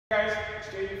Hey guys, it's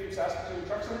Davey from Saskatoon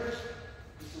Truck Centers.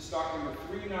 This is stock number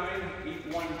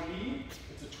 3981P.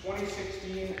 It's a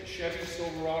 2016 Chevy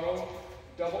Silverado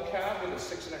double cab with a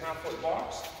 6.5 foot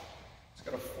box. It's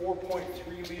got a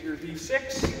 4.3 liter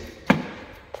V6.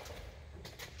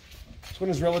 This one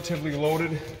is relatively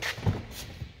loaded.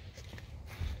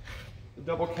 The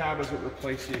double cab doesn't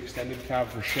replace the extended cab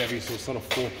for Chevy, so it's not a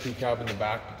full crew cab in the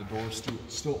back, but the doors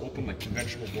still open like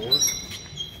conventional doors.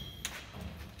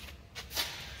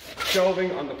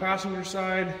 Shelving on the passenger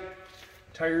side.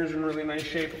 Tires are in really nice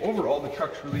shape. Overall, the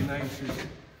truck's really nice. There's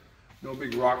no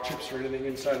big rock chips or anything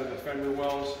inside of the fender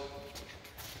wells.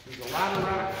 There's a ladder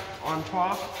rack on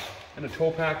top and a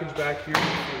tow package back here.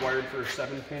 They're wired for a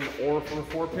 7-pin or for a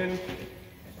 4-pin.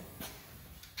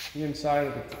 The inside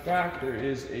of the back, there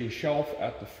is a shelf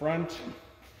at the front,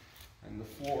 and the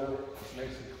floor is nice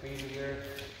and clean in there.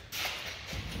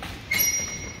 You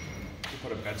can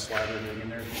put a bed slider in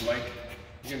there if you like.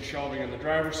 Again, shelving on the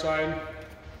driver's side.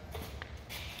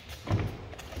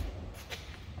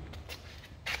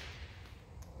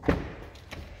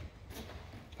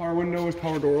 Power windows,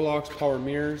 power door locks, power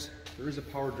mirrors. There is a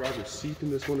power driver's seat in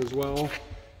this one as well.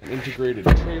 An integrated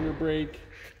trailer brake.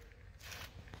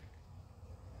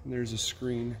 And there's a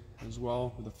screen as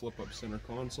well with a flip-up center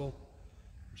console,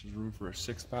 which is room for a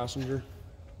 6th passenger.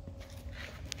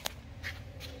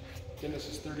 Again, this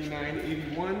is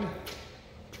 3981,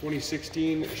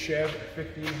 2016 Chev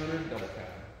 1500 double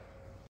cab.